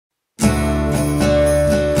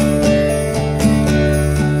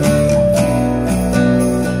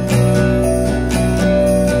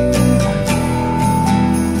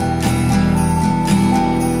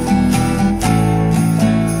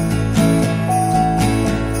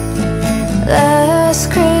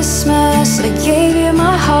I gave you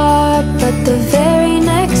my heart, but the very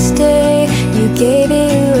next day you gave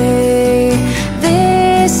it away.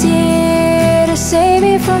 This year, to save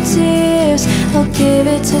me from tears, I'll give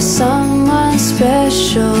it to someone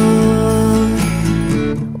special.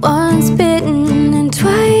 Once bitten and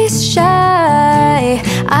twice shy,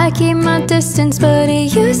 I keep my distance, but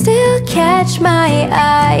you still catch my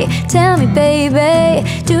eye. Tell me, baby,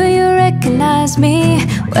 do you recognize me?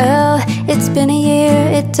 Well, it's been a year,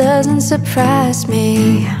 it doesn't surprise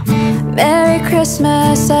me. Merry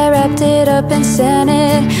Christmas, I wrapped it up and sent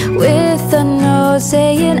it with a note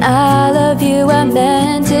saying I love you, I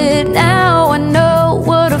meant it. Now I know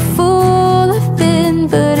what a fool I've been,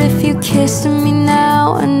 but if you kissed me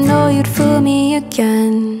now, I know you'd fool me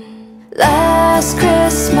again. Last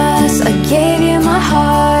Christmas I gave you my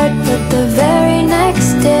heart, but the very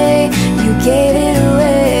next day you gave it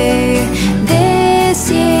away. This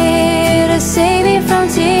year, to save me from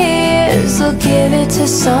tears, I'll give it to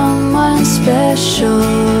someone special.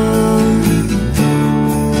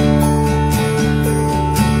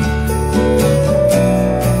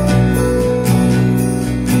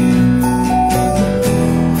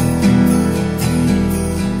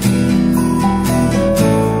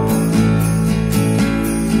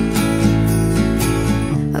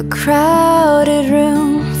 Crowded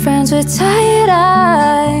room, friends with tired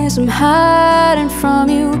eyes. I'm hiding from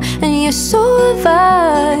you and you're so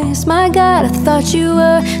advised. My God, I thought you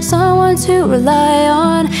were someone to rely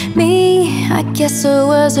on. Me, I guess I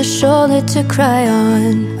was a shoulder to cry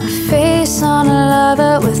on. A face on a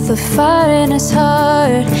lover with a fire in his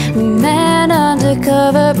heart. A man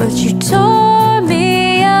undercover, but you tore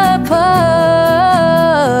me apart.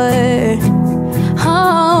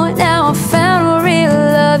 Oh, now I found real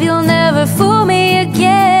love, you'll never fool me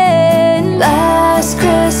again. Last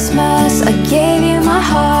Christmas I gave you my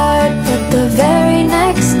heart, but the very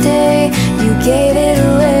next day you gave it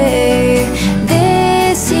away.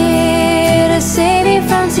 This year, to save me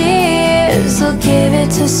from tears, I'll give it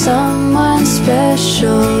to someone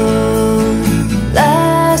special.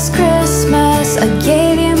 Last Christmas I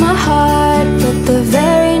gave you my heart, but the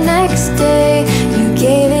very next day you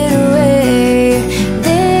gave it away.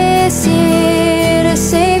 This year, to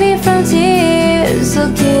save me from tears,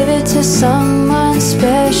 I'll give it to someone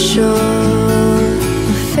special.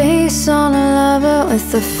 A face on a lover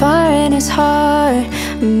with a fire in his heart.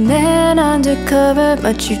 A man undercover,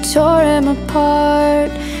 but you tore him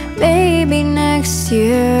apart. Maybe next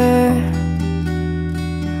year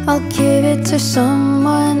I'll give it to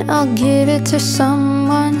someone, I'll give it to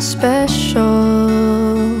someone special.